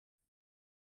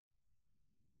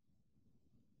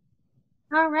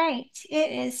All right,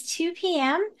 it is 2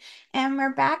 p.m. and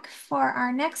we're back for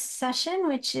our next session,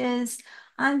 which is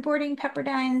onboarding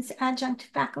Pepperdine's adjunct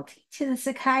faculty to the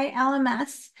Sakai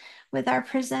LMS with our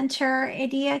presenter,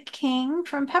 Adia King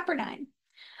from Pepperdine.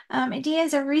 Adia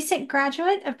is a recent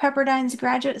graduate of Pepperdine's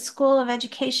Graduate School of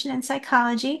Education and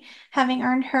Psychology, having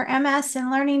earned her MS in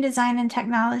Learning Design and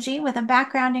Technology with a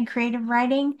background in creative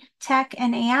writing, tech,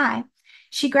 and AI.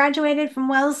 She graduated from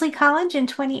Wellesley College in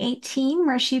 2018,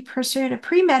 where she pursued a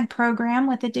pre-med program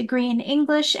with a degree in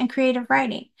English and creative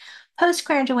writing.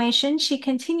 Post-graduation, she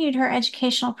continued her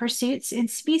educational pursuits in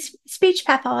speech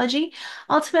pathology,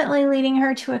 ultimately leading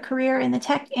her to a career in the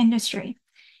tech industry.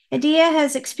 Adia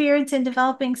has experience in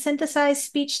developing synthesized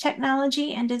speech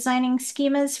technology and designing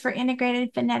schemas for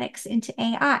integrated phonetics into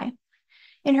AI.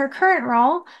 In her current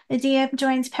role, Adia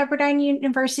joins Pepperdine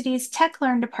University's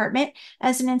TechLearn department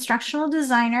as an instructional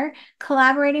designer,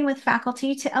 collaborating with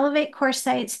faculty to elevate course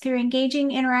sites through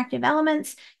engaging interactive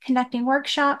elements, conducting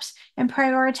workshops, and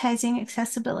prioritizing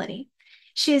accessibility.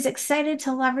 She is excited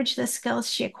to leverage the skills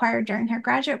she acquired during her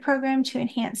graduate program to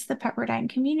enhance the Pepperdine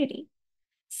community.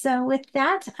 So with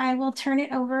that, I will turn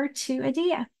it over to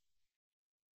Adia.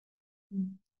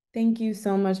 Thank you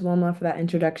so much, Wilma, for that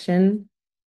introduction.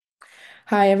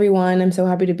 Hi, everyone. I'm so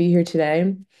happy to be here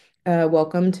today.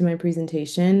 Welcome to my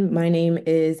presentation. My name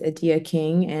is Adia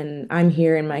King, and I'm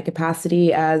here in my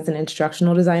capacity as an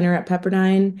instructional designer at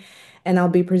Pepperdine, and I'll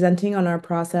be presenting on our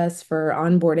process for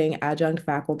onboarding adjunct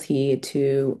faculty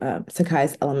to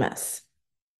Sakai's LMS.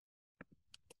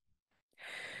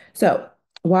 So,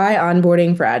 why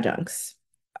onboarding for adjuncts?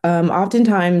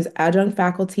 Oftentimes, adjunct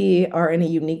faculty are in a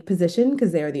unique position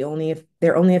because they're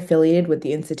only affiliated with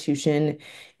the institution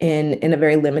in a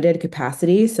very limited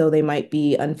capacity. So they might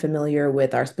be unfamiliar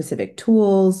with our specific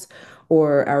tools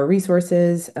or our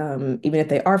resources. Even if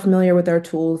they are familiar with our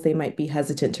tools, they might be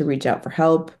hesitant to reach out for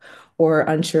help or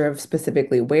unsure of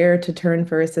specifically where to turn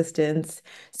for assistance.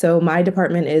 So my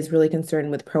department is really concerned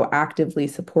with proactively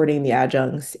supporting the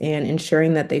adjuncts and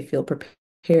ensuring that they feel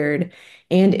prepared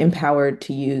and empowered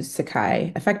to use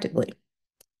Sakai effectively.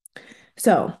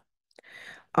 So,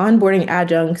 onboarding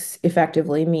adjuncts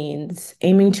effectively means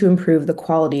aiming to improve the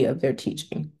quality of their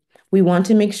teaching. We want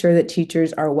to make sure that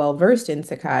teachers are well versed in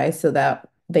Sakai so that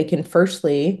they can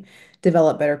firstly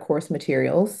develop better course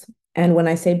materials. And when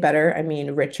I say better, I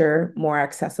mean richer, more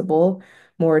accessible,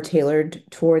 more tailored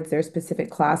towards their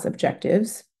specific class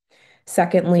objectives.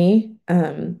 Secondly,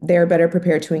 they're better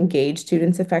prepared to engage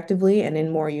students effectively and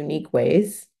in more unique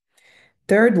ways.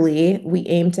 Thirdly, we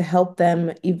aim to help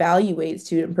them evaluate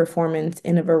student performance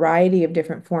in a variety of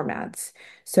different formats.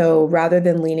 So rather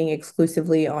than leaning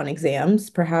exclusively on exams,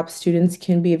 perhaps students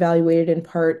can be evaluated in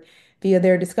part via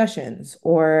their discussions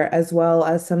or as well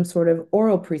as some sort of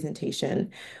oral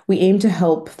presentation. We aim to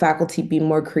help faculty be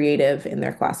more creative in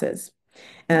their classes.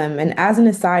 And as an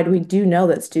aside, we do know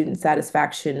that student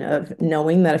satisfaction of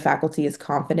knowing that a faculty is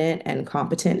confident and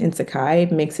competent in Sakai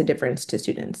makes a difference to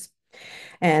students.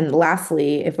 And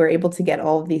lastly, if we're able to get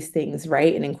all of these things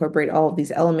right and incorporate all of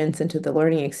these elements into the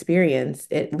learning experience,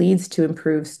 it leads to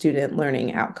improved student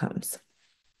learning outcomes.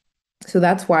 So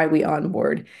that's why we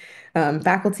onboard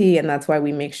faculty, and that's why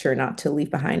we make sure not to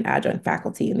leave behind adjunct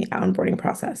faculty in the onboarding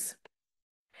process.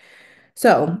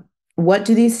 So, what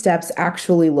do these steps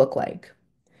actually look like?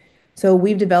 So,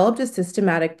 we've developed a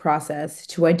systematic process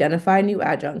to identify new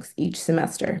adjuncts each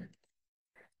semester.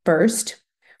 First,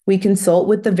 we consult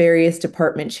with the various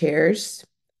department chairs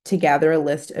to gather a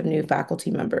list of new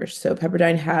faculty members. So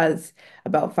Pepperdine has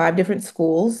about 5 different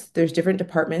schools. There's different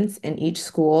departments in each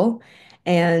school,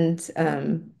 and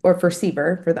or for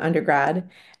SEAVR for the undergrad,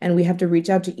 and we have to reach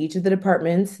out to each of the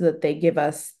departments so that they give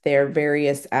us their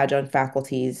various adjunct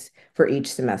faculties for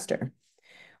each semester.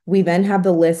 We then have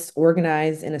the lists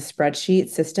organized in a spreadsheet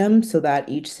system so that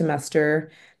each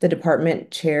semester the department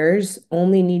chairs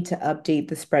only need to update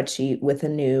the spreadsheet with a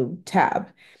new tab.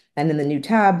 And in the new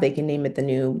tab, they can name it the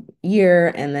new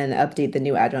year and then update the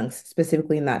new adjuncts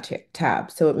specifically in that tab.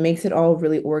 So it makes it all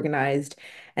really organized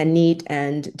and neat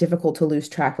and difficult to lose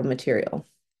track of material.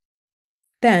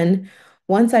 Then,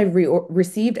 once I've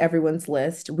received everyone's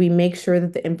list, we make sure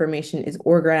that the information is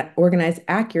organized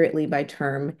accurately by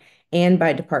term and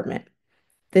by department.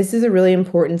 This is a really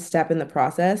important step in the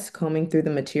process, combing through the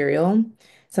material.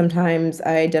 Sometimes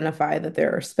I identify that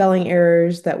there are spelling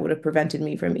errors that would have prevented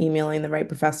me from emailing the right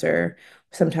professor.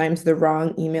 Sometimes the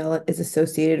wrong email is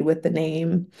associated with the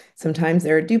name. Sometimes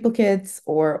there are duplicates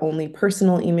or only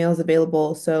personal emails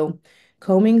available. So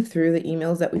combing through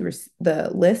the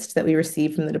list that we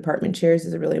receive from the department chairs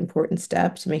is a really important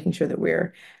step to making sure that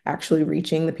we're actually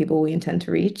reaching the people we intend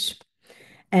to reach.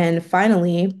 And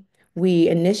finally, We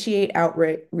initiate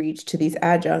outreach to these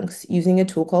adjuncts using a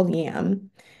tool called YAM,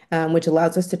 which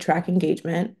allows us to track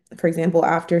engagement. For example,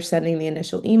 after sending the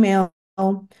initial email,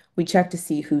 we check to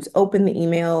see who's opened the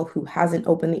email, who hasn't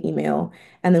opened the email,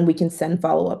 and then we can send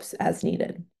follow-ups as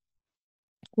needed.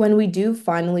 When we do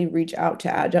finally reach out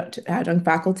to adjunct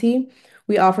faculty,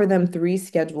 we offer them three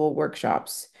scheduled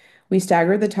workshops. We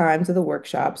stagger the times of the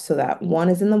workshops so that one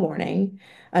is in the morning,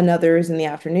 another is in the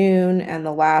afternoon, and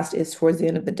the last is towards the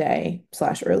end of the day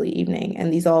 / early evening.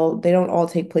 And they don't all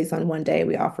take place on one day.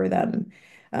 We offer them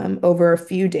over a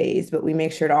few days, but we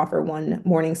make sure to offer one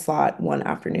morning slot, one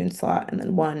afternoon slot, and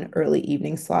then one early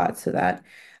evening slot so that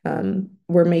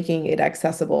we're making it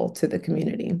accessible to the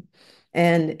community.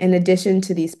 And in addition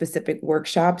to these specific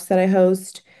workshops that I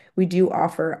host, we do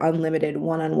offer unlimited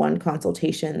one-on-one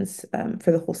consultations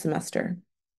for the whole semester.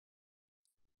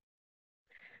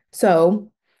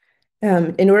 So,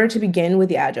 in order to begin with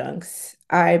the adjuncts,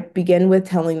 I begin with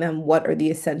telling them what are the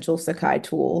essential Sakai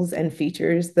tools and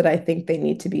features that I think they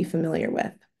need to be familiar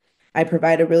with. I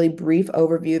provide a really brief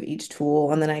overview of each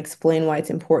tool, and then I explain why it's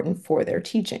important for their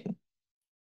teaching.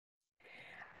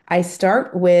 I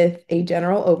start with a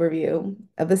general overview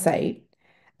of the site,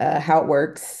 how it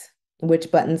works,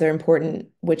 which buttons are important,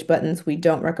 which buttons we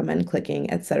don't recommend clicking,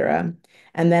 etc.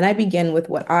 And then I begin with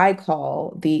what I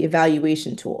call the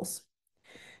evaluation tools.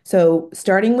 So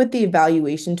starting with the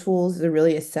evaluation tools is a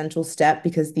really essential step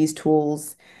because these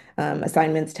tools,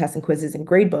 assignments, tests, and quizzes, and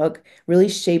gradebook really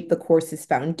shape the course's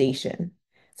foundation.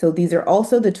 So these are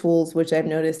also the tools which I've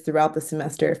noticed throughout the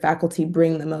semester faculty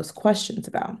bring the most questions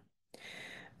about.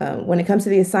 When it comes to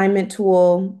the assignment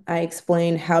tool, I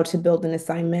explain how to build an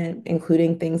assignment,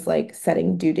 including things like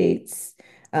setting due dates,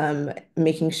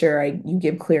 making sure you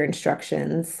give clear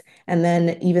instructions, and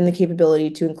then even the capability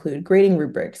to include grading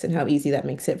rubrics and how easy that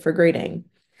makes it for grading.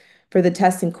 For the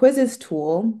tests and quizzes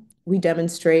tool, we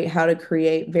demonstrate how to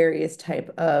create various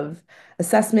type of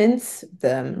assessments,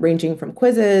 ranging from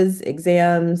quizzes,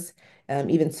 exams,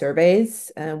 even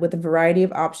surveys, with a variety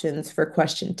of options for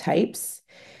question types.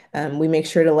 We make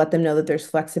sure to let them know that there's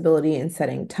flexibility in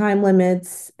setting time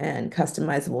limits and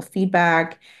customizable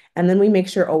feedback. And then we make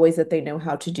sure always that they know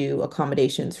how to do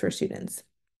accommodations for students.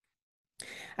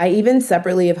 I even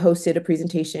separately have hosted a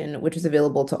presentation, which is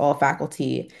available to all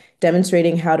faculty,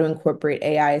 demonstrating how to incorporate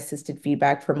AI-assisted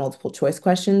feedback for multiple choice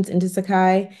questions into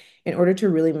Sakai in order to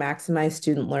really maximize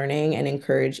student learning and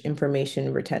encourage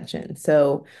information retention.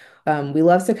 So we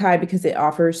love Sakai because it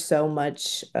offers so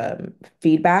much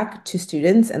feedback to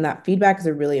students, and that feedback is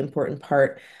a really important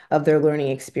part of their learning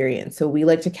experience. So we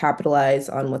like to capitalize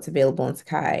on what's available in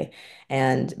Sakai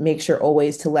and make sure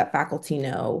always to let faculty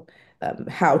know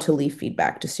how to leave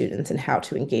feedback to students and how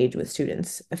to engage with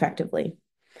students effectively.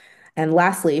 And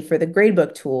lastly, for the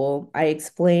gradebook tool, I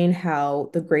explain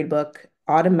how the gradebook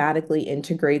automatically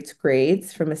integrates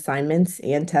grades from assignments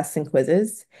and tests and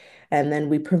quizzes. And then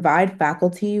we provide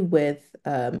faculty with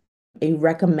a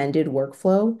recommended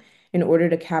workflow in order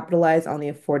to capitalize on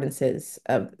the affordances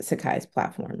of Sakai's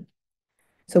platform.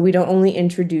 So we don't only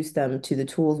introduce them to the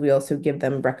tools, we also give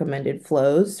them recommended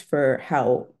flows for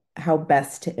how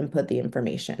best to input the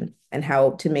information and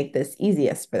how to make this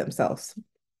easiest for themselves.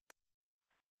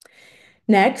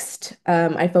 Next,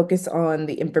 I focus on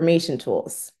the information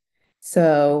tools.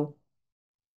 So,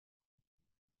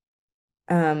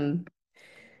 um,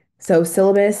 so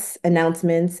syllabus,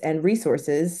 announcements, and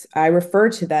resources, I refer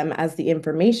to them as the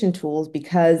information tools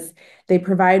because they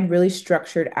provide really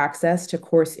structured access to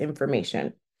course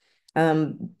information.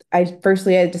 I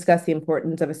discuss the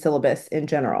importance of a syllabus in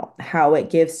general, how it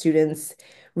gives students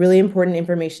really important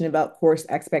information about course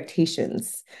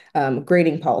expectations,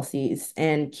 grading policies,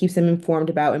 and keeps them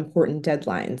informed about important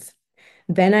deadlines.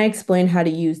 Then I explain how to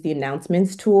use the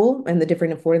announcements tool and the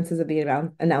different affordances of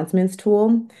the announcements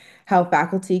tool, how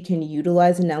faculty can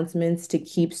utilize announcements to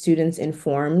keep students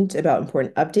informed about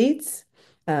important updates,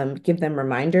 give them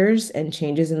reminders and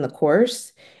changes in the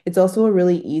course. It's also a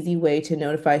really easy way to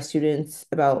notify students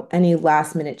about any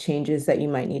last minute changes that you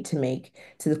might need to make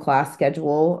to the class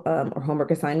schedule or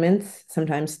homework assignments.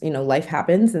 Sometimes, life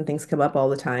happens and things come up all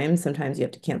the time. Sometimes you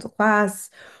have to cancel class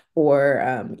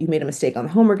or you made a mistake on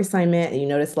the homework assignment and you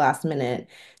notice last minute.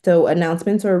 So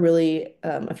announcements are a really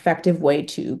effective way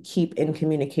to keep in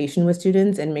communication with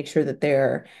students and make sure that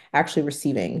they're actually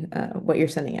receiving what you're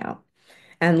sending out.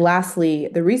 And lastly,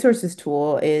 the resources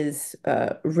tool is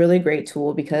a really great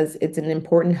tool because it's an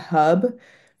important hub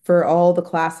for all the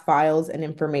class files and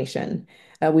information.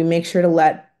 We make sure to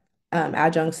let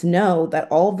adjuncts know that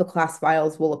all of the class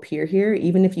files will appear here,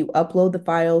 even if you upload the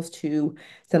files to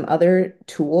some other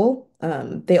tool.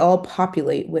 they all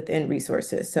populate within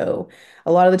resources. So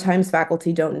a lot of the times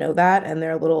faculty don't know that and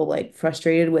they're a little like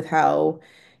frustrated with how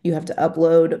you have to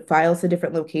upload files to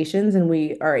different locations, and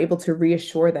we are able to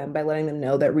reassure them by letting them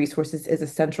know that resources is a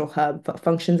central hub,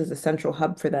 functions as a central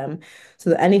hub for them,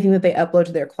 so that anything that they upload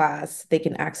to their class, they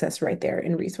can access right there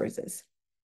in resources.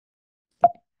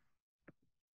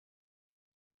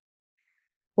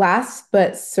 Last,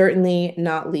 but certainly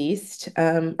not least,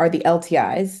 are the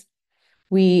LTIs.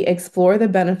 We explore the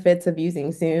benefits of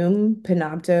using Zoom,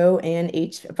 Panopto, and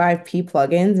H5P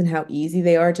plugins and how easy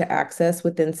they are to access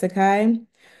within Sakai.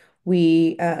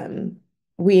 We um,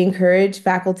 we encourage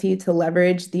faculty to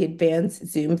leverage the advanced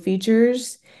Zoom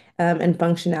features and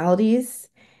functionalities.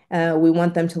 We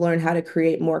want them to learn how to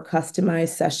create more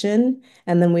customized session,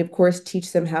 and then we of course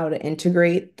teach them how to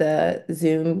integrate the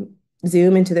Zoom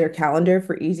into their calendar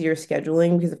for easier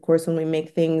scheduling. Because of course, when we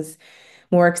make things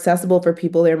more accessible for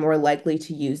people, they're more likely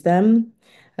to use them.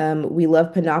 We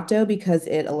love Panopto because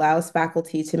it allows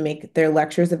faculty to make their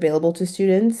lectures available to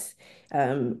students.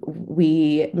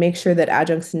 We make sure that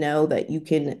adjuncts know that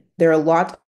there are a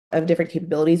lot of different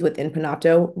capabilities within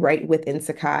Panopto right within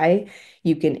Sakai.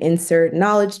 You can insert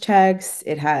knowledge checks.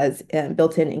 It has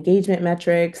built-in engagement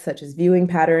metrics such as viewing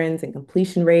patterns and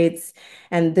completion rates.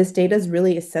 And this data is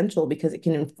really essential because it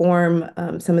can inform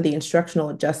some of the instructional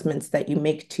adjustments that you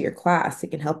make to your class.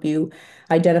 It can help you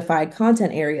identify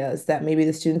content areas that maybe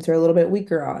the students are a little bit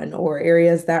weaker on, or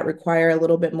areas that require a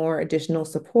little bit more additional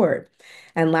support.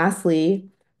 And lastly,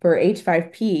 for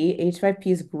H5P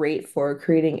is great for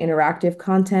creating interactive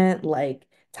content like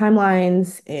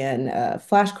timelines and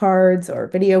flashcards or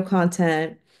video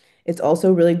content. It's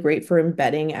also really great for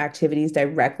embedding activities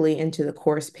directly into the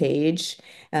course page,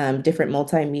 different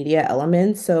multimedia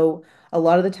elements. So a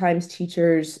lot of the times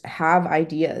teachers have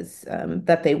ideas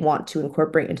that they want to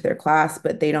incorporate into their class,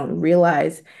 but they don't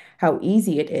realize how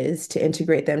easy it is to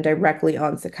integrate them directly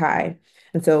on Sakai.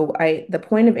 And so the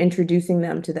point of introducing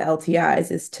them to the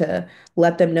LTIs is to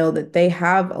let them know that they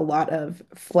have a lot of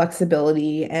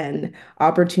flexibility and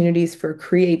opportunities for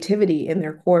creativity in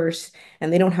their course,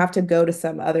 and they don't have to go to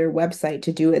some other website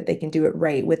to do it. They can do it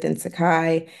right within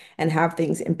Sakai and have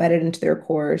things embedded into their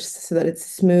course so that it's a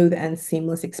smooth and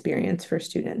seamless experience for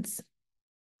students.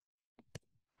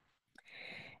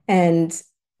 And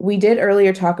we did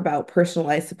earlier talk about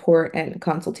personalized support and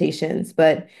consultations,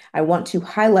 but I want to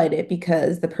highlight it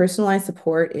because the personalized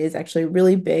support is actually a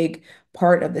really big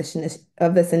part of this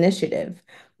initiative.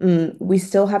 We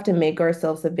still have to make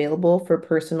ourselves available for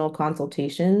personal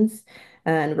consultations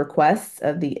and requests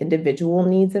of the individual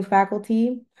needs of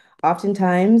faculty.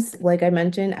 Oftentimes, like I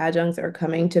mentioned, adjuncts are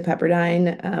coming to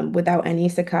Pepperdine without any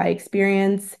Sakai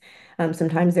experience.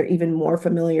 Sometimes they're even more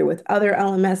familiar with other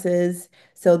LMSs.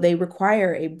 So they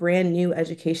require a brand new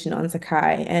education on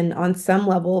Sakai. And on some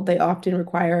level, they often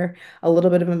require a little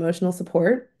bit of emotional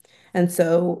support. And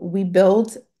so we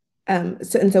build,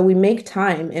 so we make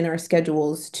time in our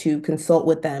schedules to consult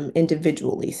with them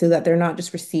individually so that they're not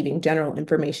just receiving general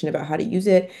information about how to use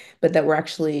it, but that we're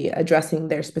actually addressing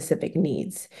their specific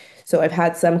needs. So I've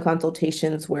had some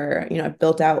consultations where, I've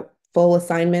built out full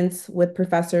assignments with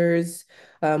professors,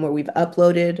 where we've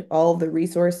uploaded all of the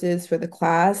resources for the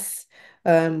class,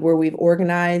 where we've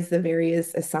organized the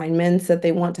various assignments that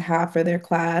they want to have for their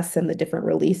class and the different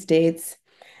release dates.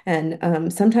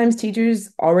 And sometimes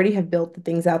teachers already have built the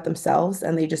things out themselves,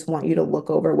 and they just want you to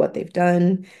look over what they've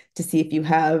done to see if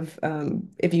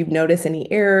you've noticed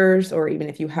any errors, or even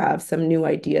if you have some new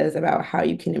ideas about how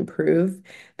you can improve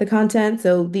the content.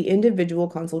 So the individual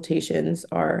consultations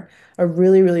are a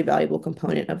really, really valuable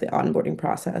component of the onboarding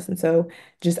process. And so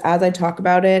just as I talk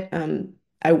about it,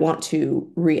 I want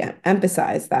to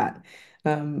re-emphasize that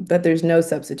there's no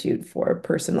substitute for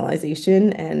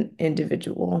personalization and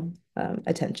individual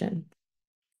attention.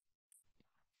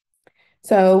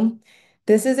 So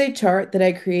this is a chart that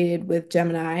I created with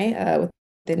Gemini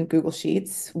within Google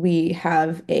Sheets. We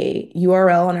have a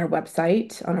URL on our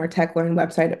website, on our TechLearn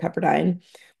website at Pepperdine,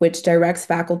 which directs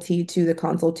faculty to the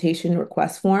consultation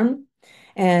request form.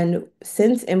 And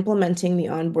since implementing the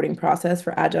onboarding process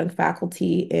for adjunct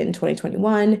faculty in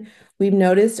 2021, we've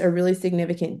noticed a really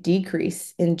significant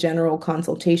decrease in general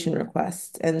consultation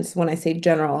requests. And when I say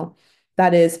general,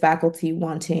 that is faculty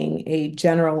wanting a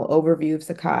general overview of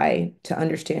Sakai to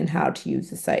understand how to use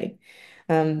the site.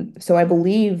 So I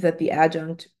believe that the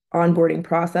adjunct onboarding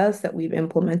process that we've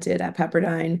implemented at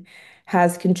Pepperdine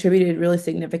has contributed really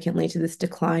significantly to this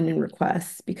decline in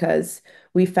requests because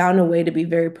we found a way to be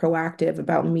very proactive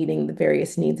about meeting the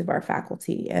various needs of our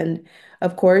faculty. And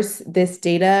of course, this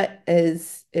data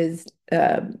is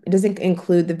it doesn't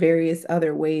include the various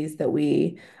other ways that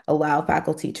we allow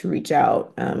faculty to reach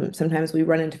out. Sometimes we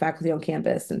run into faculty on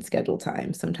campus and schedule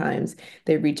time. Sometimes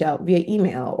they reach out via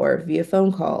email or via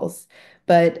phone calls.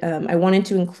 But I wanted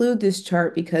to include this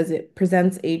chart because it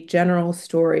presents a general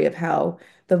story of how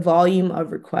the volume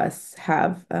of requests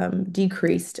have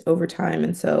decreased over time.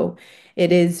 And so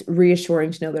it is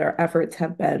reassuring to know that our efforts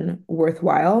have been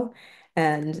worthwhile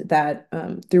and that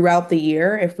throughout the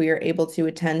year, if we are able to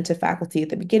attend to faculty at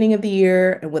the beginning of the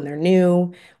year and when they're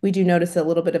new, we do notice a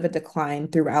little bit of a decline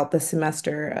throughout the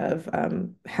semester of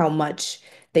how much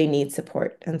they need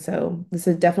support. And so this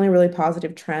is definitely a really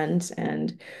positive trend,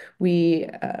 and we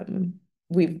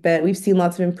we've seen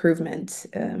lots of improvement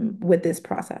with this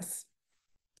process.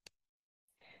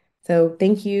 So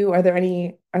thank you. Are there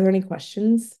any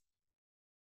questions?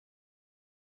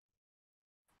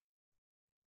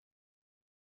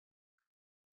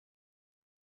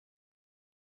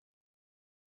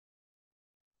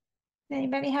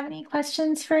 Anybody have any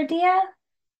questions for Dia?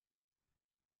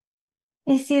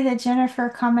 I see that Jennifer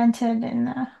commented in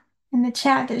the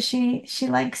chat that she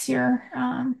likes your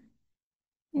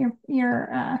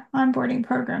onboarding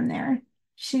program there. Yeah.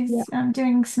 She's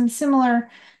doing some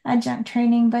similar adjunct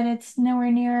training, but it's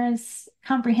nowhere near as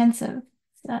comprehensive,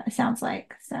 it sounds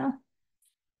like. So,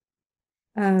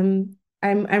 I'm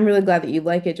really glad that you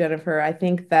like it, Jennifer. I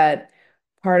think that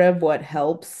part of what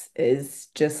helps is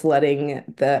just letting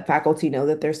the faculty know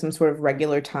that there's some sort of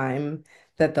regular time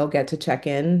that they'll get to check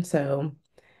in. So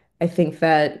I think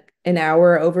that an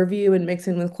hour overview and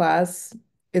mixing with class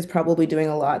is probably doing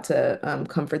a lot to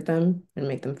comfort them and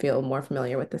make them feel more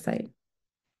familiar with the site.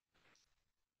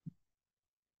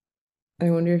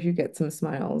 I wonder if you get some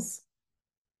smiles.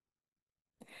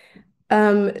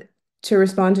 Um, to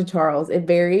respond to Charles, it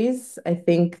varies. I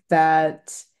think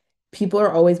that people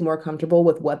are always more comfortable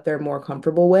with what they're more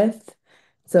comfortable with.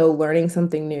 So learning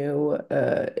something new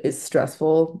is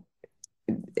stressful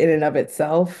in and of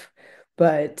itself.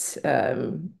 But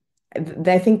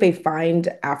I think they find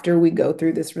after we go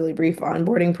through this really brief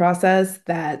onboarding process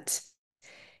that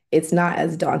it's not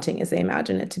as daunting as they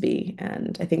imagine it to be.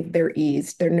 And I think they're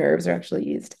eased, their nerves are actually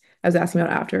eased. I was asking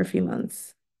about after a few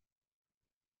months.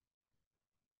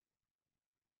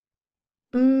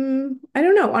 I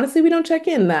don't know. Honestly, we don't check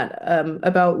in that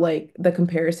about like the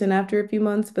comparison after a few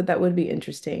months, but that would be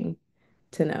interesting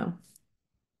to know.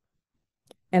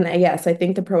 And yes, I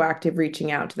think the proactive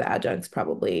reaching out to the adjuncts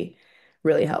probably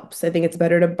really helps. I think it's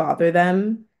better to bother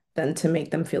them than to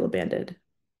make them feel abandoned.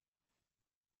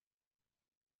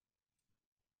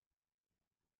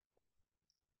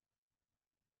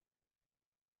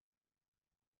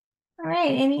 all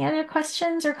right. Any other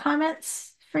questions or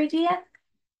comments for Dia?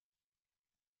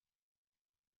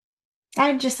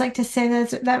 I'd just like to say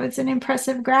that was an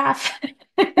impressive graph.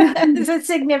 It's a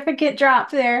significant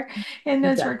drop there in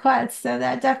those Exactly. requests. So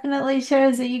that definitely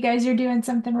shows that you guys are doing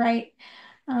something right.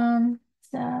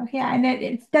 So yeah, and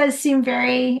it does seem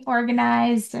very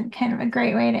organized and kind of a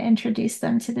great way to introduce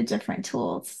them to the different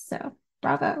tools. So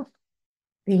bravo.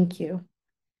 Thank you.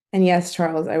 And yes,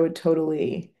 Charles, I would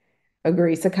totally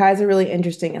agree. Sakai is a really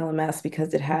interesting LMS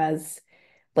because it has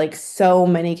like so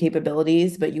many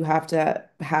capabilities, but you have to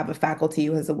have a faculty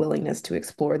who has a willingness to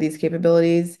explore these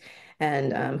capabilities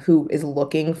and who is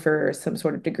looking for some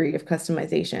sort of degree of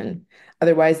customization.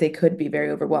 Otherwise, they could be very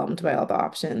overwhelmed by all the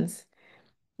options.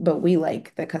 But we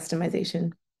like the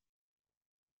customization.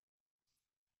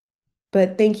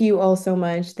 But thank you all so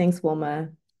much. Thanks, Wilma.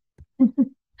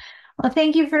 Well,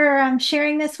 thank you for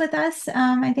sharing this with us.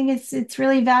 I think it's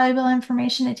really valuable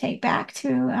information to take back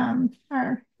to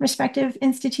our respective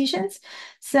institutions.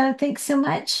 So thanks so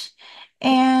much.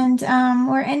 And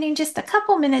we're ending just a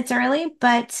couple minutes early,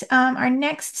 but our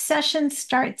next session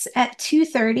starts at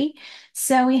 2:30.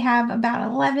 So we have about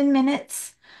 11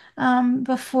 minutes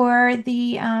before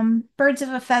the Birds of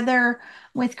a Feather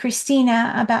with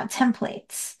Christina about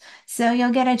templates. So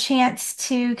you'll get a chance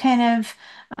to kind of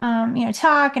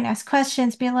talk and ask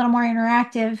questions, be a little more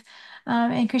interactive.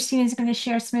 And Christina is going to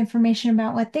share some information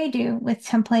about what they do with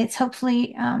templates.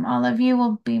 Hopefully, all of you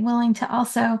will be willing to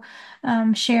also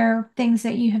share things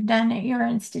that you have done at your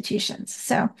institutions.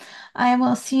 So I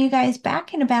will see you guys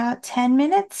back in about 10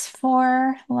 minutes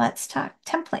for Let's Talk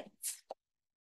Templates.